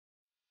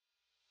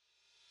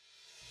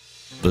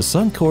The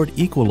Suncourt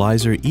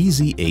Equalizer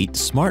EZ8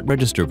 Smart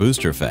Register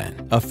Booster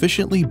Fan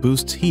efficiently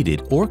boosts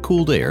heated or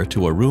cooled air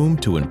to a room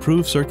to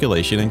improve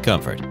circulation and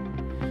comfort.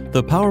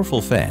 The powerful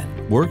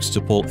fan works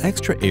to pull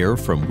extra air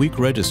from weak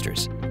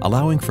registers,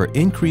 allowing for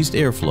increased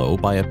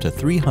airflow by up to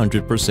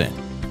 300%.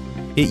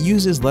 It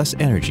uses less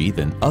energy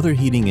than other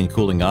heating and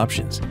cooling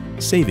options,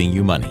 saving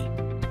you money.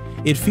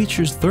 It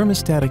features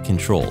thermostatic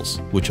controls,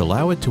 which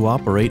allow it to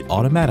operate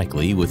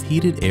automatically with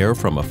heated air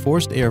from a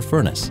forced air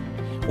furnace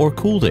or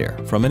cooled air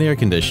from an air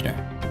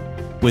conditioner.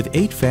 With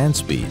 8 fan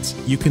speeds,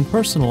 you can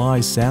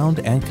personalize sound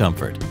and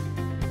comfort.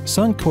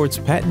 Suncourt's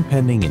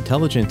patent-pending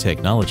intelligent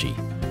technology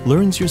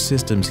learns your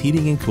system's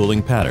heating and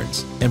cooling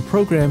patterns and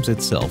programs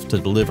itself to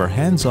deliver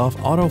hands-off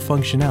auto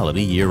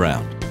functionality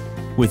year-round,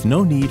 with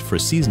no need for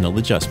seasonal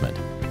adjustment.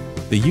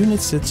 The unit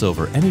sits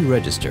over any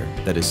register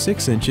that is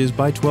 6 inches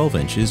by 12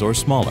 inches or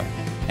smaller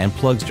and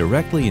plugs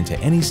directly into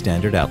any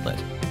standard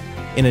outlet.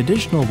 An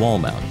additional wall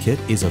mount kit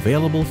is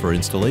available for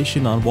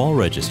installation on wall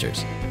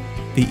registers.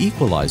 The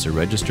Equalizer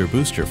Register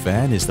Booster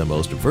Fan is the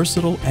most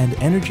versatile and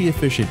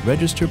energy-efficient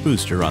register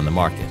booster on the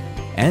market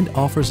and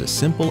offers a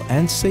simple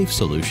and safe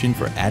solution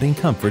for adding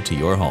comfort to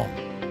your home.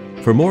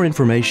 For more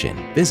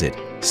information, visit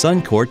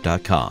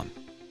suncourt.com.